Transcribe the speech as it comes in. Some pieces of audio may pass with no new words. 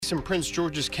police in Prince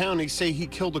George's County say he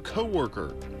killed a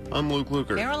co-worker. I'm Luke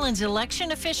Luker. Maryland's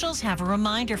election officials have a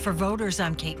reminder for voters.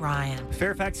 I'm Kate Ryan.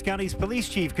 Fairfax County's police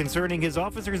chief concerning his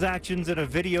officers' actions in a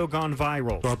video gone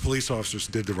viral. Our police officers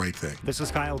did the right thing. This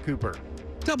is Kyle Cooper.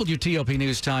 WTOP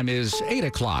News Time is 8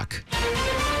 o'clock.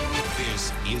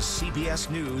 This is CBS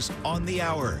News on the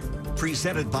Hour,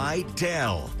 presented by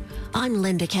Dell. I'm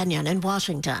Linda Kenyon in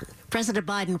Washington. President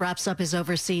Biden wraps up his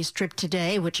overseas trip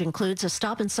today, which includes a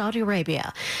stop in Saudi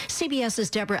Arabia. CBS's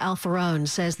Deborah Alfarone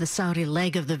says the Saudi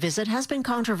leg of the visit has been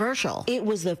controversial. It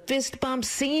was the fist bump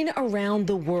seen around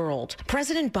the world.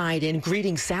 President Biden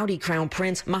greeting Saudi Crown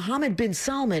Prince Mohammed bin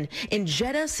Salman in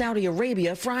Jeddah, Saudi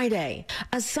Arabia Friday.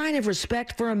 A sign of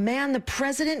respect for a man the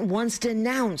president once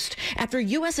denounced after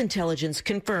U.S. intelligence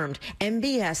confirmed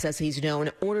MBS, as he's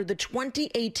known, ordered the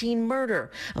 2018 murder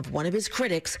of one of his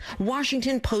critics,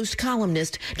 Washington Post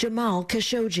columnist Jamal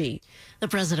Khashoggi. The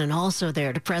president also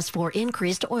there to press for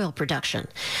increased oil production.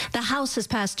 The House has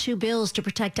passed 2 bills to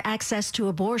protect access to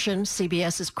abortion.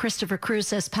 CBS's Christopher Cruz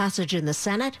says passage in the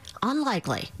Senate,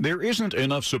 unlikely. There isn't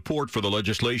enough support for the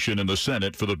legislation in the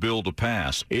Senate for the bill to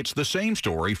pass. It's the same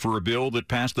story for a bill that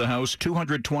passed the House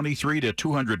 223 to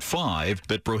 205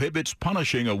 that prohibits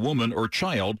punishing a woman or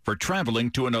child for traveling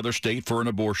to another state for an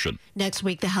abortion. Next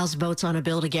week, the House votes on a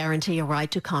bill to guarantee a right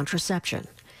to contraception.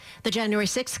 The January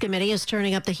 6th committee is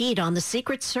turning up the heat on the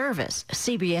Secret Service.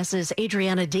 CBS's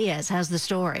Adriana Diaz has the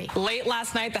story. Late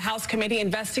last night, the House committee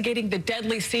investigating the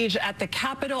deadly siege at the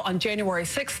Capitol on January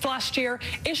 6th last year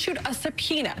issued a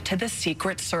subpoena to the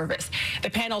Secret Service. The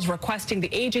panel's requesting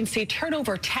the agency turn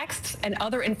over texts and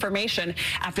other information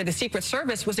after the Secret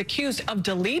Service was accused of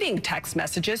deleting text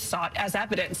messages sought as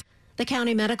evidence. The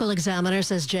county medical examiner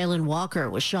says Jalen Walker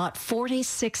was shot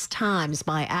 46 times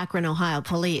by Akron, Ohio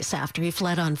police after he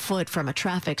fled on foot from a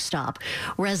traffic stop.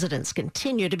 Residents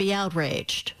continue to be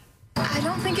outraged. I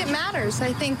don't think it matters.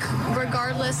 I think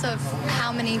regardless of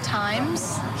how many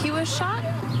times he was shot,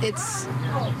 it's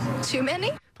too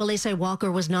many. Police say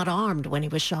Walker was not armed when he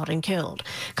was shot and killed.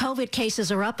 COVID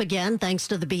cases are up again thanks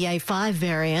to the BA.5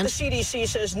 variant. The CDC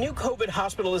says new COVID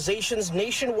hospitalizations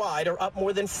nationwide are up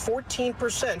more than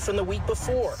 14% from the week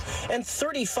before, and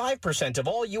 35% of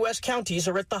all U.S. counties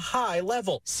are at the high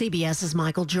level. CBS's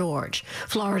Michael George.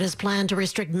 Florida's plan to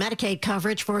restrict Medicaid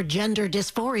coverage for gender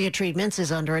dysphoria treatments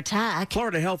is under attack.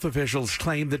 Florida health officials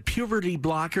claim that puberty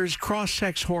blockers,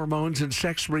 cross-sex hormones, and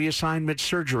sex reassignment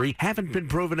surgery haven't been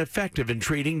proven effective in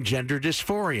treating gender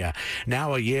dysphoria.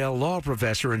 Now a Yale law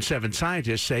professor and 7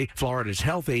 scientists say Florida's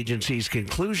health agency's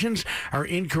conclusions are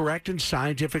incorrect and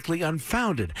scientifically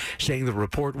unfounded, saying the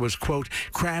report was, quote,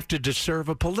 crafted to serve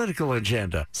a political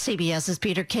agenda. CBS's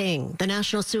Peter King. The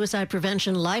National Suicide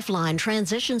Prevention Lifeline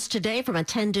transitions today from a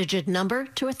 10-digit number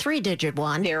to a 3-digit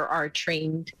one. There are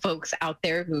trained folks out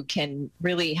there who can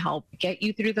really help get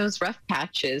you through those rough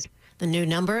patches. The new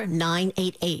number,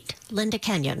 988. Linda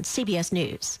Kenyon, CBS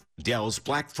News. Dell's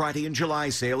Black Friday and July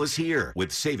sale is here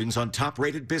with savings on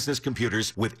top-rated business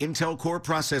computers with Intel Core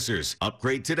processors.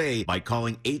 Upgrade today by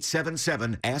calling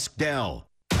 877-ASK-DELL.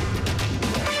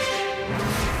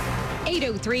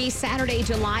 8:03, Saturday,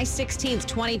 July 16th,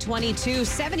 2022.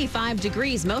 75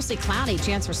 degrees, mostly cloudy.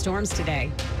 Chance for storms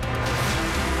today.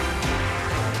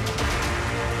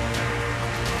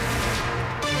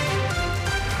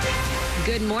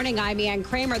 Good morning, I'm Ann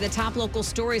Kramer. The top local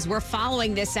stories we're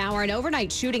following this hour. An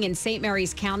overnight shooting in St.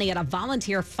 Mary's County at a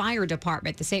volunteer fire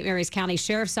department. The St. Mary's County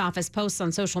Sheriff's Office posts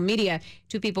on social media.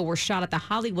 2 people were shot at the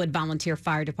Hollywood Volunteer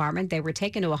Fire Department. They were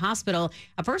taken to a hospital.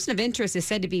 A person of interest is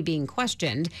said to be being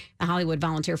questioned. The Hollywood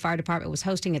Volunteer Fire Department was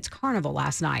hosting its carnival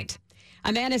last night.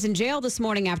 A man is in jail this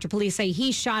morning after police say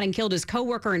he shot and killed his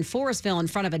coworker in Forestville in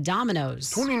front of a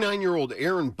Domino's. 29-year-old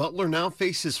Aaron Butler now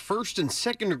faces first and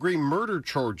second-degree murder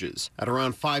charges. At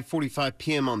around 5:45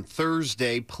 p.m. on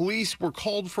Thursday, police were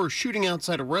called for a shooting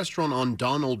outside a restaurant on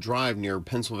Donald Drive near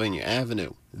Pennsylvania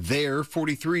Avenue. There,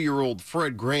 43-year-old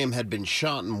Fred Graham had been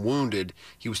shot and wounded.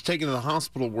 He was taken to the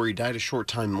hospital where he died a short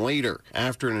time later.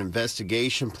 After an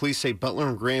investigation, police say Butler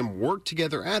and Graham worked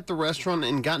together at the restaurant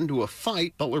and got into a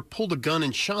fight. Butler pulled a gun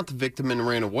and shot the victim and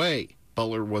ran away.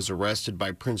 Butler was arrested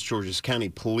by Prince George's County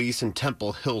Police in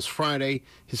Temple Hills Friday.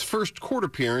 His first court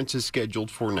appearance is scheduled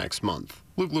for next month.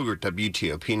 Luke Luger,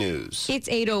 WTOP News. It's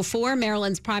 8:04.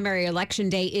 Maryland's primary election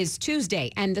day is Tuesday,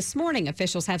 and this morning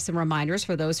officials have some reminders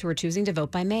for those who are choosing to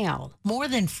vote by mail. More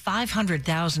than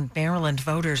 500,000 Maryland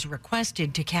voters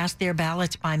requested to cast their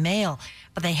ballots by mail,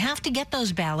 but they have to get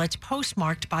those ballots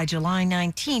postmarked by July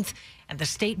 19th, and the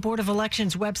State Board of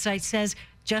Elections website says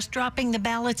just dropping the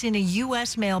ballots in a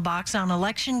U.S. mailbox on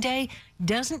Election Day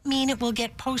doesn't mean it will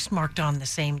get postmarked on the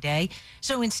same day.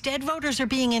 So instead, voters are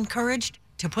being encouraged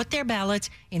to put their ballots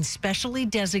in specially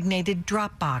designated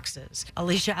drop boxes.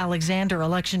 Alicia Alexander,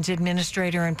 elections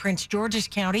administrator in Prince George's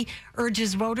County,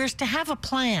 urges voters to have a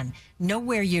plan. Know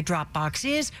where your drop box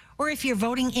is, or if you're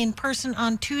voting in person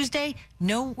on Tuesday,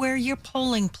 know where your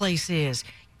polling place is.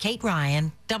 Kate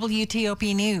Ryan,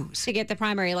 WTOP News. To get the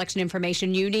primary election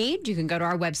information you need, you can go to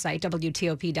our website,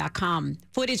 WTOP.com.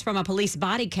 Footage from a police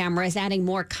body camera is adding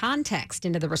more context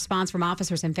into the response from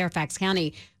officers in Fairfax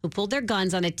County who pulled their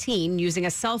guns on a teen using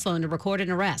a cell phone to record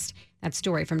an arrest. That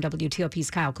story from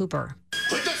WTOP's Kyle Cooper.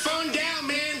 Put the phone down,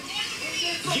 man.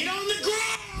 Get on the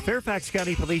ground. Fairfax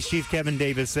County Police Chief Kevin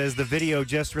Davis says the video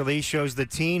just released shows the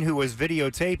teen who was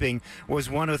videotaping was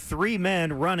one of 3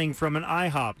 men running from an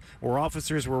IHOP where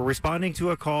officers were responding to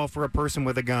a call for a person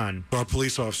with a gun. Our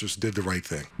police officers did the right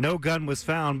thing. No gun was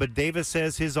found, but Davis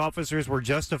says his officers were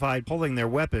justified pulling their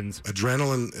weapons.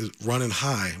 Adrenaline is running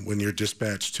high when you're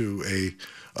dispatched to a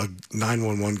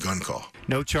 911 gun call.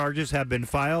 No charges have been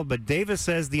filed, but Davis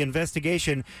says the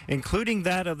investigation, including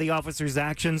that of the officers'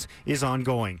 actions, is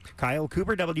ongoing. Kyle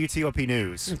Cooper, WTOP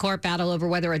News. The court battle over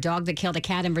whether a dog that killed a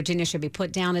cat in Virginia should be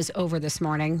put down is over this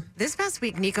morning. This past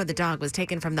week, Nico the dog was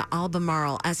taken from the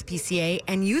Albemarle SPCA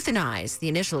and euthanized. The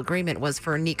initial agreement was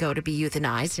for Nico to be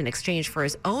euthanized in exchange for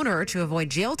his owner to avoid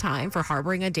jail time for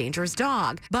harboring a dangerous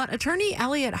dog. But attorney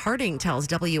Elliot Harding tells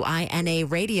WINA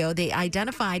Radio they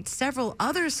identified several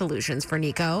other solutions for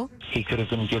Nico. He could have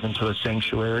been given to a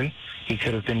sanctuary. He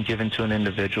could have been given to an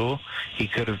individual. He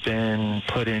could have been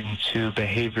put into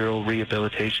behavioral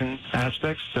rehabilitation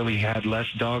aspects so he had less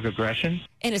dog aggression.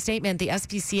 In a statement, the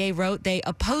SPCA wrote they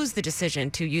opposed the decision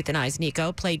to euthanize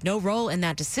Nico, played no role in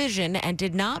that decision, and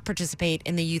did not participate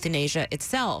in the euthanasia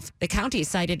itself. The county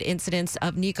cited incidents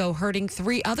of Nico hurting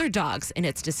 3 other dogs in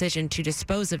its decision to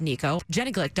dispose of Nico.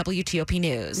 Jenny Glick, WTOP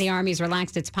News. The Army's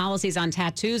relaxed its policies on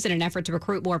tattoos in an effort to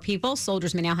recruit more people.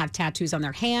 Soldiers may now have tattoos on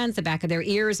their hands, the back of their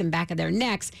ears, and back of their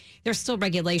necks. There's still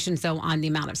regulations, though, on the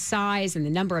amount of size and the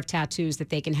number of tattoos that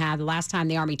they can have. The last time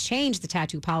the Army changed the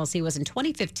tattoo policy was in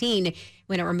 2015,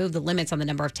 when it removed the limits on the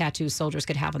number of tattoos soldiers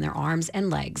could have on their arms and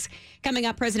legs. Coming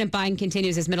up, President Biden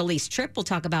continues his Middle East trip. We'll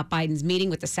talk about Biden's meeting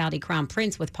with the Saudi Crown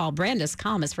Prince with Paul Brandus,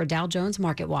 columnist for Dow Jones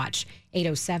Market Watch.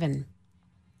 8:07.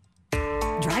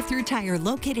 Drive-Thru Tire,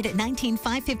 located at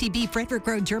 19550B Frederick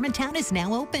Road, Germantown, is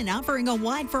now open, offering a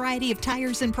wide variety of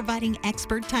tires and providing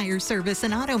expert tire service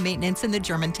and auto maintenance in the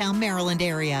Germantown, Maryland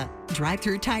area.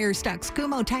 Drive-Thru Tire stocks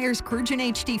Kumho Tires Krugen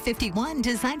HD51,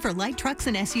 designed for light trucks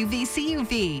and SUV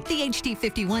CUV. The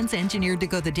HD51's engineered to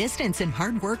go the distance in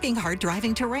hard-working,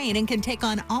 hard-driving terrain and can take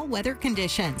on all weather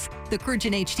conditions. The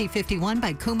Krugen HD51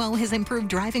 by Kumho has improved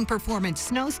driving performance,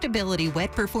 snow stability,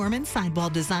 wet performance,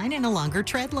 sidewall design, and a longer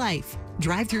tread life.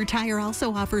 Drive-Thru Tire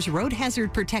also offers road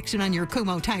hazard protection on your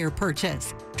Kumho Tire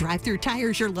purchase. Drive-Thru Tire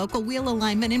is your local wheel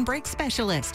alignment and brake specialist.